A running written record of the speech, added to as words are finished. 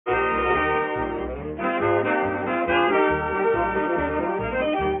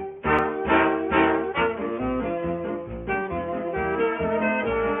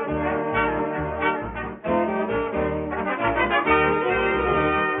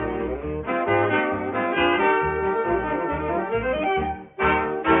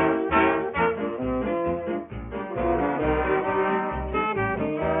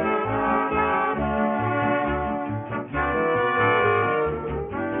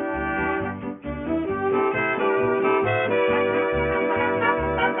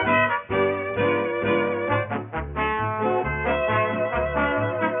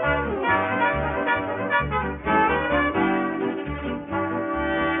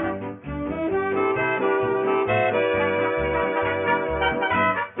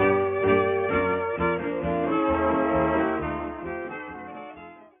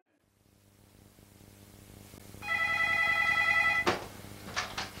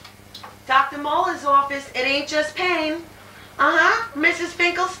Mola's office. It ain't just pain. Mrs.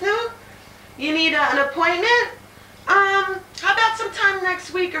 Finkelstein? You need an appointment? How about sometime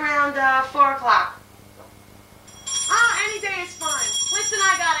next week around 4 o'clock? Any day is fine. Listen,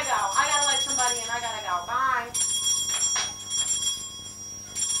 I gotta go. I gotta let somebody in. I gotta go. Bye.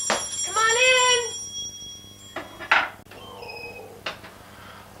 Come on in.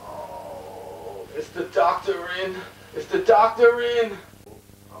 Oh, is the doctor in? Is the doctor in?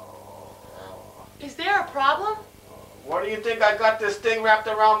 Is there a problem? What do you think I got this thing wrapped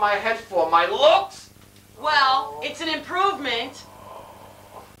around my head for? My looks? Well, it's an improvement.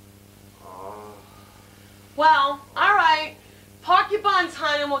 Well, all right. Park your buns,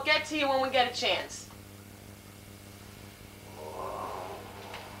 hon, and we'll get to you when we get a chance.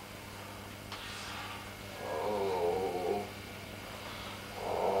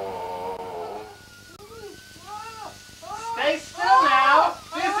 Stay still now.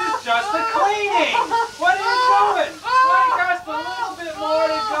 This is just a cleaning. What are you doing? Why just a little bit more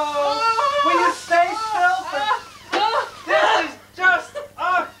to go? Will you stay still for... This is just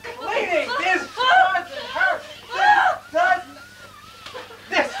a cleaning. This doesn't hurt.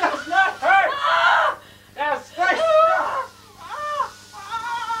 This does not hurt. Now stay still.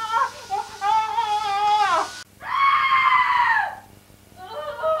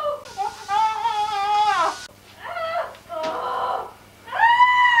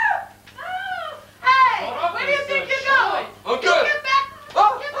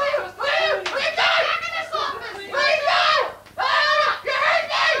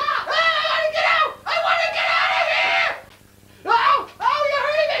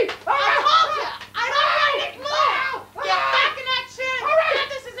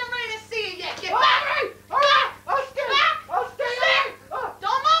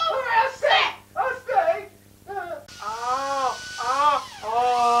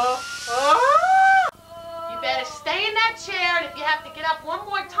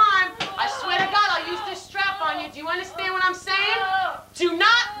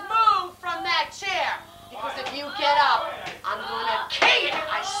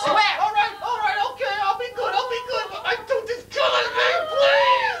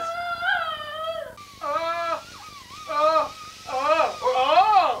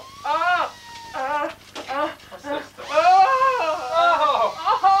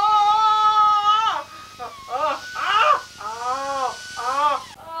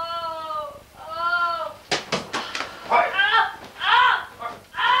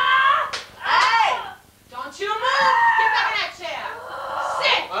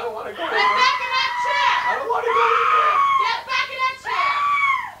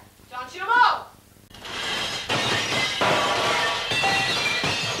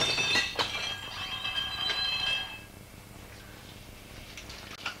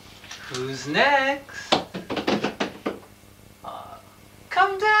 Who's next?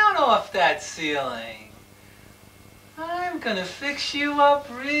 Come down off that ceiling. I'm gonna fix you up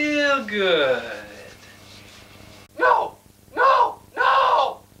real good. No! No!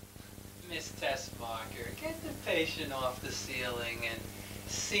 No! Miss Tessmarker, get the patient off the ceiling and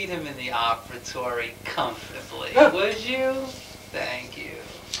seat him in the operatory comfortably, would you? Thank you.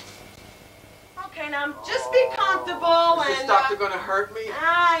 Okay, now just be comfortable. Is this doctor gonna hurt me?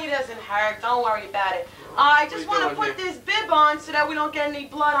 He doesn't hurt. Don't worry about it. I just want to put this bib on so that we don't get any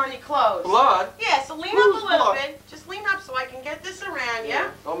blood on your clothes. Blood? Yeah, so lean up a little bit. Just lean up so I can get this around you.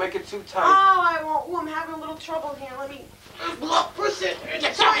 Yeah? Don't make it too tight. Oh, I won't. Ooh, I'm having a little trouble here. Let me... Push it.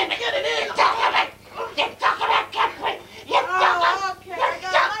 You're trying to get it in. Oh, okay. I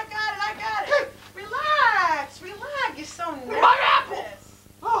got it. Relax. You're so nervous.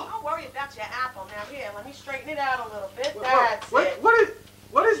 Don't worry about your apple. Now here, let me straighten it out a little bit. That's it. What is this?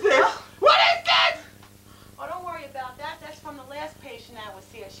 What is this? Oh, don't worry about that. That's from the last patient that was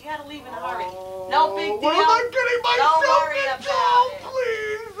here. She had to leave in a hurry. No big deal. What am I getting myself Don't worry into? about it.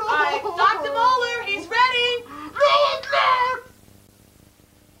 Please. All right, Dr. Moeller, he's ready. No, I'm not.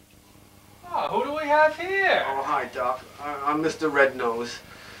 Oh, who do we have here? Oh, hi, Doc. I'm Mr. Red Nose.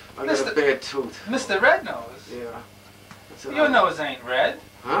 I got a bad tooth. Mr. Red Nose? Yeah. Your nose ain't red.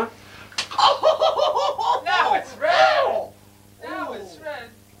 Huh? Now it's red. Now it's red.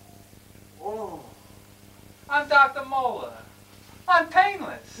 Oh. I'm Dr. Moeller. I'm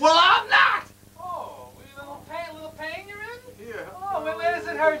painless. Well, I'm not. Oh, a little pain you're in? Yeah. Oh, where does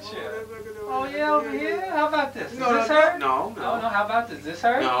it hurt you? Oh, yeah, over here? How about this? Does this No, hurt? no. No, how about this? Does this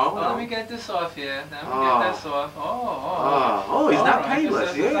hurt? No, Let me get this off here. Let me get this off. Oh, he's not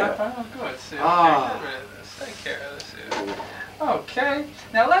painless, yeah. Oh, good. See, okay, get rid of this. Take care of this here. Okay,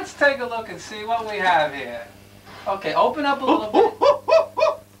 now let's take a look and see what we have here. Okay, open up a little bit.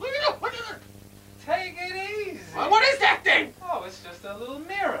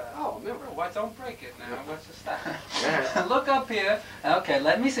 don't break it now. What's the stop? Yeah. Look up here. Okay,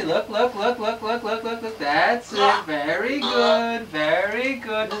 let me see. Look. That's it. Very good. Very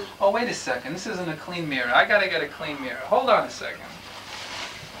good. Oh, wait a second. This isn't a clean mirror. I gotta get a clean mirror. Hold on a second.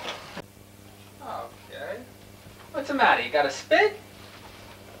 Okay. What's the matter? You got a spit?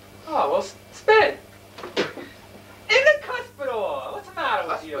 Oh, well, spit. In the cuspidor. What's the matter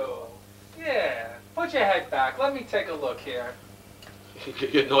with you? Yeah. Put your head back. Let me take a look here.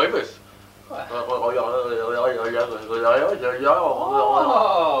 You're nervous. What? Oh.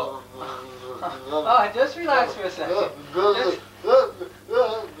 Oh, just relax for a second.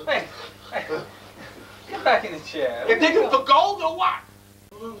 Hey, get back in the chair. You digging for gold or what?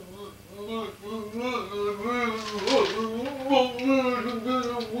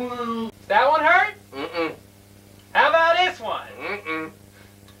 That one hurt? Mm-mm. How about this one? Mm-mm.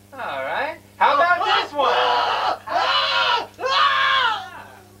 All right. How about this one?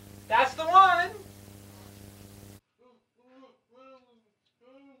 That's the one.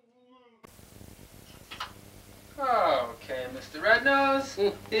 Okay, Mr. Red Nose. Here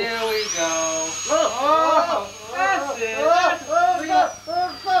we go. Oh, that's it. Okay.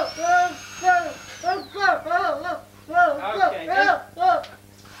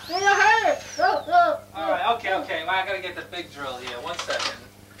 All right. Okay. Well, I gotta get the big drill here. 1 second.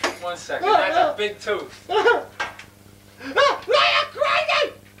 1 second. That's a big tooth.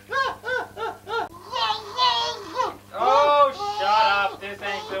 Oh, shut up. This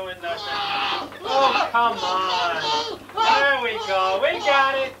ain't doing nothing. Oh, come on. There we go. We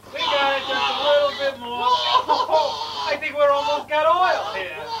got it. We got it just a little bit more. Oh, I think we're almost got oil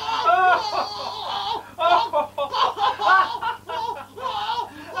here.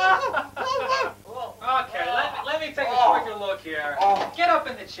 Okay, let me take a quicker look here. Get up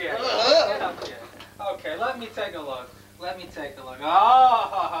in the chair. Get up here. Okay, let me take a look. Let me take a look.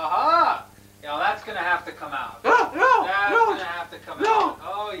 Oh, yeah, that's going to have to come out. That's going to have to come out.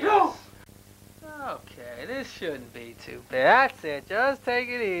 Oh, yes. Okay, this shouldn't be too bad. That's it. Just take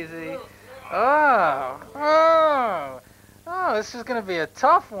it easy. Oh, this is going to be a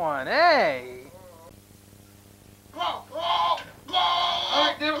tough one, hey.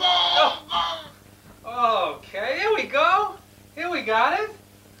 Okay, here we go. Here we got it.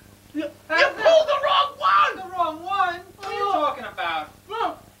 You pulled the wrong one! The wrong one? What are you talking about?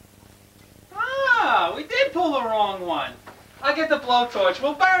 Ah, we did pull the wrong one. I'll get the blowtorch.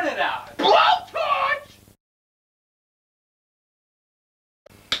 We'll burn it out. Blowtorch!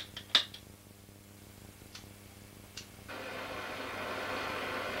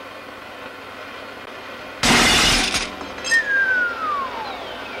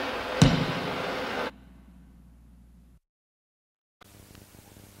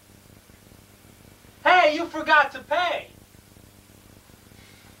 Hey, you forgot to pay.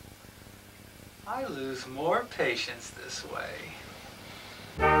 I lose more patience this way.